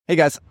Hey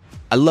guys,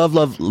 I love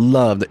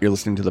that you're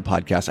listening to the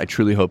podcast. I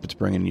truly hope it's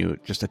bringing you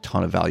just a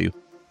ton of value.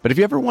 But if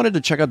you ever wanted to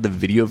check out the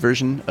video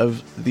version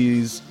of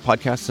these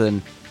podcasts,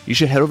 then you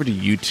should head over to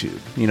YouTube.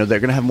 You know,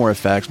 they're going to have more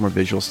effects, more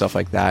visual stuff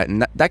like that.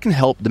 And that can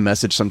help the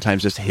message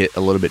sometimes just hit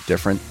a little bit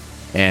different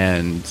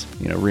and,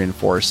 you know,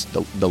 reinforce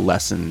the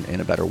lesson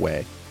in a better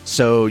way.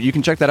 So you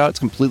can check that out. It's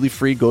completely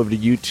free. Go over to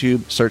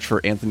YouTube, search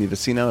for Anthony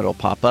Vicino. It'll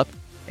pop up.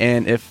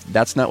 And if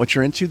that's not what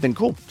you're into, then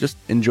cool. Just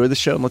enjoy the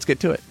show and let's get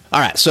to it. All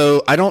right.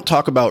 So I don't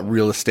talk about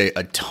real estate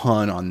a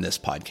ton on this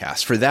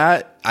podcast. For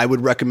that, I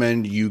would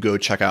recommend you go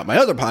check out my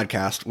other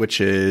podcast,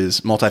 which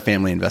is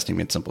Multifamily Investing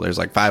Made Simple. There's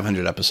like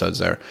 500 episodes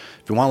there.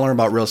 If you want to learn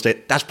about real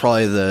estate, that's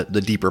probably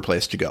the deeper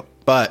place to go.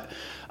 But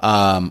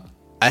I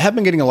have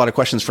been getting a lot of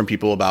questions from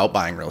people about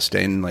buying real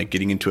estate and like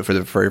getting into it for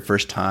the very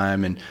first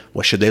time and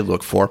what should they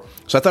look for.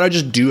 So I thought I'd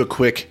just do a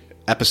quick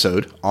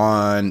episode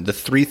on the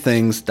 3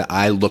 things that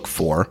I look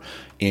for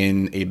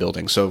in a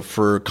building. So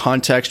for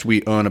context,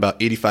 we own about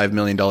 $85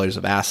 million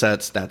of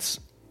assets. That's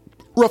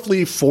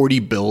roughly 40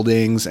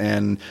 buildings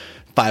and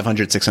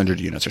 500, 600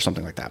 units or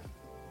something like that.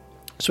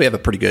 So we have a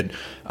pretty good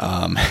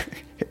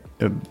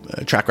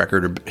track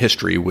record or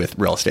history with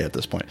real estate at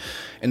this point.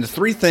 And the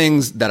 3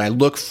 things that I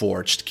look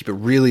for, just to keep it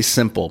really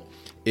simple,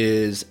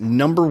 is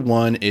number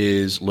 1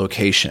 is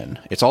location.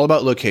 It's all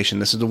about location.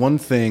 This is the one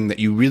thing that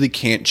you really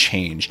can't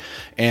change.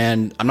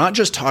 And I'm not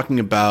just talking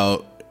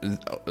about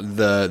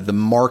the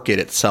market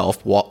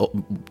itself,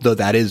 though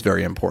that is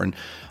very important.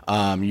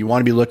 You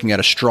want to be looking at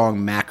a strong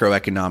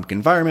macroeconomic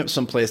environment,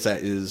 someplace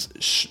that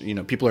is, you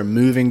know, people are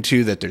moving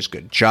to, that there's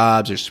good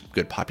jobs, there's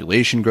good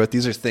population growth.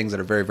 These are things that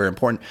are very, very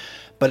important.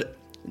 But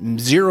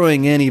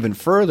zeroing in even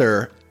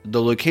further,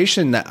 the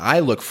location that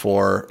I look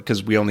for,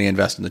 because we only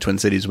invest in the Twin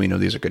Cities, we know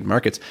these are good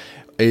markets,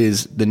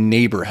 is the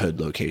neighborhood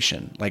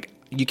location. Like,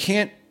 you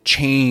can't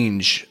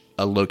change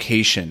a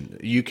location.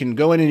 You can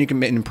go in and you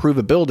can improve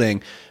a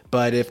building,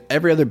 but if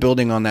every other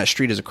building on that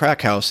street is a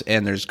crack house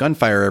and there's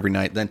gunfire every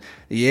night, then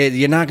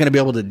you're not going to be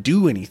able to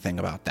do anything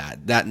about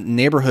that. That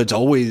neighborhood's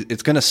always,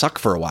 it's going to suck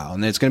for a while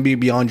and it's going to be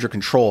beyond your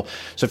control.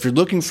 So if you're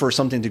looking for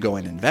something to go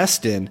and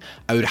invest in,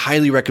 I would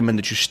highly recommend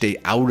that you stay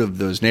out of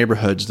those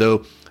neighborhoods.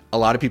 Though a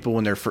lot of people,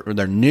 when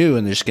they're new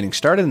and they're just getting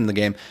started in the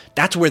game,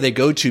 that's where they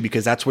go to,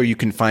 because that's where you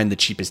can find the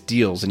cheapest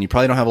deals. And you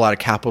probably don't have a lot of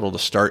capital to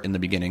start in the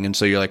beginning. And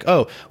so you're like,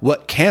 oh,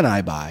 what can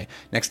I buy?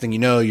 Next thing you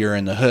know, you're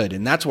in the hood.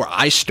 And that's where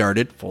I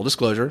started. Full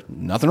disclosure,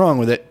 nothing wrong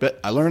with it. But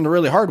I learned the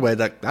really hard way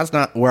that that's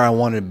not where I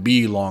want to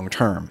be long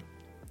term.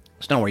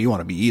 It's not where you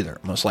want to be either,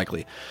 most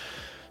likely.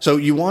 So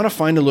you want to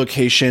find a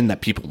location that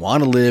people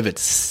want to live.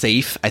 It's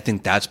safe. I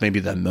think that's maybe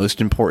the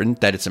most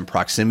important, that it's in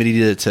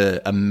proximity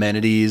to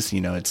amenities. You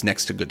know, it's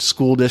next to good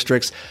school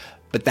districts.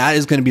 But that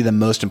is going to be the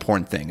most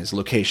important thing, is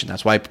location.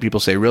 That's why people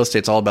say real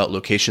estate's all about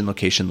location,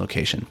 location,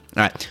 location.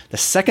 All right. The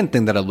second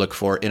thing that I look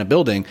for in a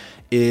building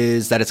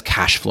is that it's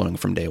cash flowing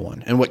from day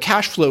one. And what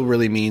cash flow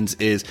really means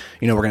is,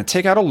 you know, we're going to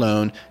take out a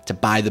loan to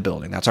buy the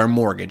building. That's our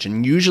mortgage.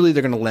 And usually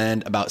they're going to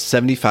lend about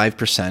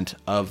 75%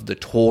 of the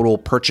total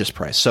purchase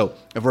price. So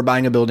if we're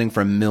buying a building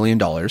for $1 million,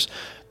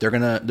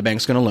 the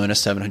bank's going to loan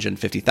us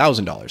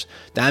 $750,000.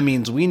 That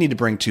means we need to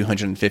bring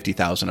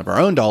 $250,000 of our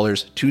own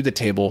dollars to the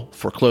table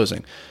for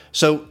closing.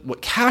 So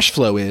what cash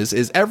flow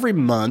is every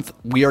month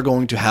we are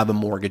going to have a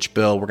mortgage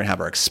bill. We're going to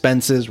have our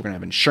expenses. We're going to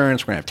have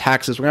insurance. We're going to have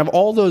taxes. We're going to have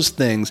all those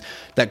things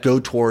that go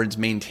towards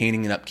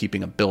maintaining and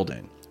upkeeping a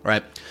building,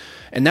 right?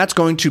 And that's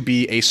going to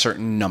be a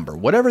certain number.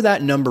 Whatever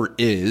that number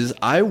is,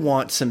 I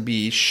want to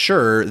be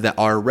sure that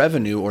our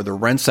revenue, or the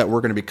rents that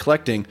we're going to be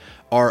collecting,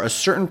 are a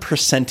certain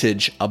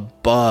percentage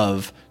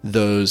above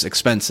those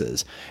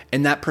expenses.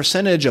 And that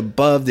percentage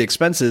above the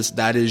expenses,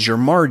 that is your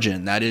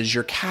margin, that is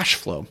your cash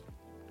flow.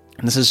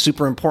 And this is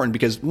super important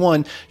because,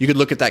 one, you could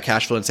look at that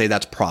cash flow and say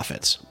that's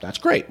profits. That's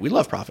great. We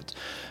love profits.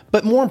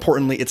 But more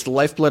importantly, it's the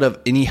lifeblood of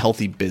any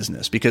healthy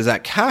business, because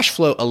that cash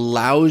flow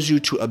allows you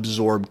to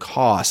absorb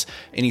costs,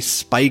 any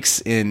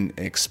spikes in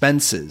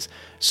expenses.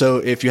 So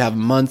if you have a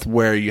month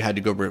where you had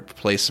to go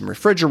replace some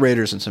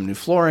refrigerators and some new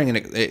flooring, and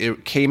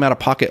it came out of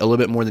pocket a little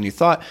bit more than you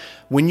thought,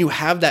 when you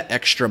have that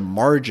extra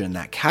margin,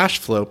 that cash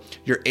flow,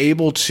 you're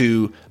able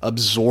to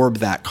absorb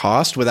that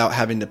cost without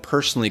having to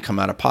personally come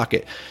out of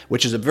pocket,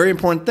 which is a very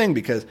important thing,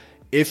 because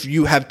if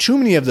you have too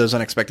many of those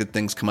unexpected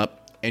things come up,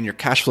 and your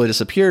cash flow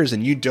disappears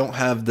and you don't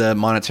have the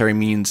monetary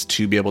means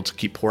to be able to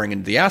keep pouring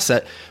into the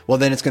asset, well,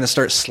 then it's going to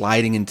start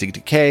sliding into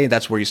decay.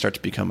 That's where you start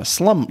to become a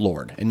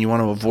slumlord, and you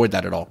want to avoid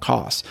that at all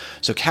costs.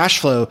 So cash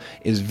flow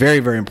is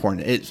very, very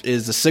important. It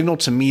is a signal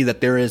to me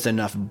that there is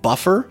enough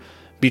buffer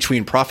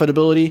between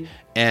profitability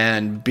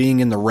and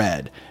being in the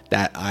red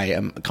that I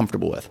am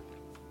comfortable with.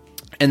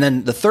 And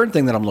then the third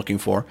thing that I'm looking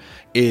for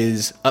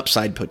is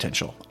upside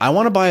potential. I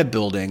want to buy a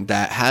building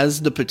that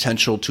has the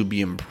potential to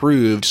be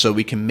improved so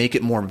we can make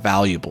it more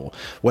valuable,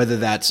 whether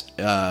that's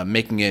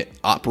making it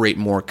operate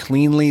more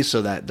cleanly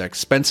so that the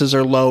expenses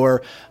are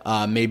lower.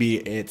 Maybe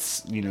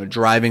it's,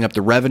 driving up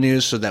the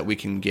revenues so that we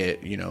can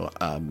get,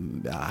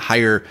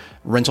 higher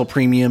rental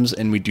premiums.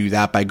 And we do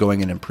that by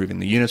going and improving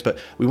the units. But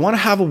we want to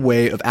have a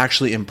way of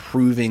actually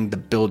improving the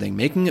building,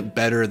 making it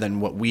better than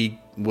what we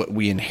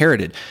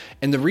inherited.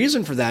 And the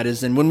reason for that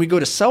is then when we go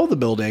to sell the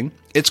building,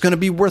 it's going to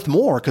be worth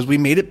more because we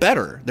made it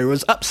better. There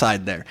was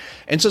upside there.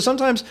 And so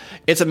sometimes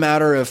it's a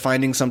matter of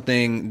finding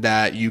something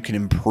that you can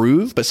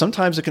improve, but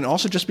sometimes it can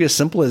also just be as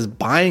simple as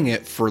buying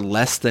it for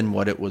less than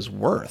what it was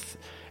worth.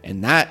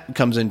 And that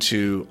comes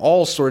into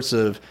all sorts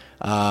of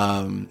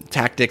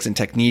tactics and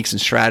techniques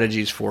and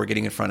strategies for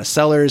getting in front of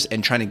sellers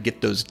and trying to get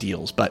those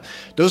deals. But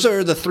those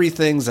are the three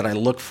things that I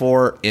look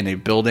for in a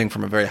building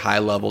from a very high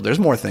level. There's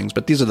more things,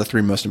 but these are the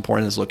three most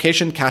important: is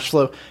location, cash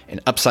flow, and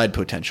upside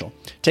potential.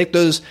 Take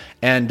those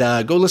and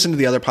go listen to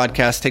the other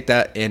podcasts. Take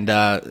that and,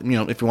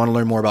 if you want to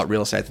learn more about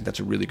real estate, I think that's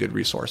a really good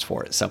resource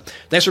for it. So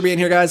thanks for being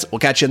here, guys. We'll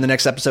catch you in the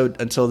next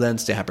episode. Until then,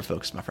 stay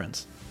hyper-focused, my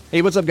friends.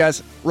 Hey, what's up,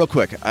 guys? Real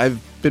quick,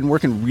 I've been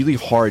working really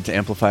hard to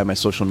amplify my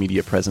social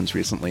media presence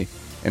recently,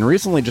 and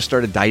recently just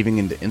started diving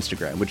into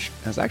Instagram, which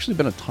has actually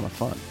been a ton of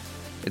fun.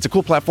 It's a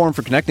cool platform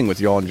for connecting with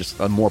you all in just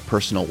a more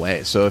personal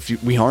way. So if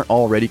we aren't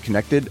already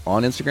connected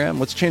on Instagram,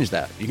 let's change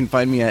that. You can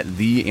find me at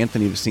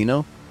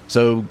 @TheAnthonyVicino.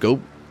 So go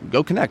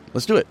connect.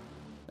 Let's do it.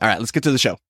 All right, let's get to the show.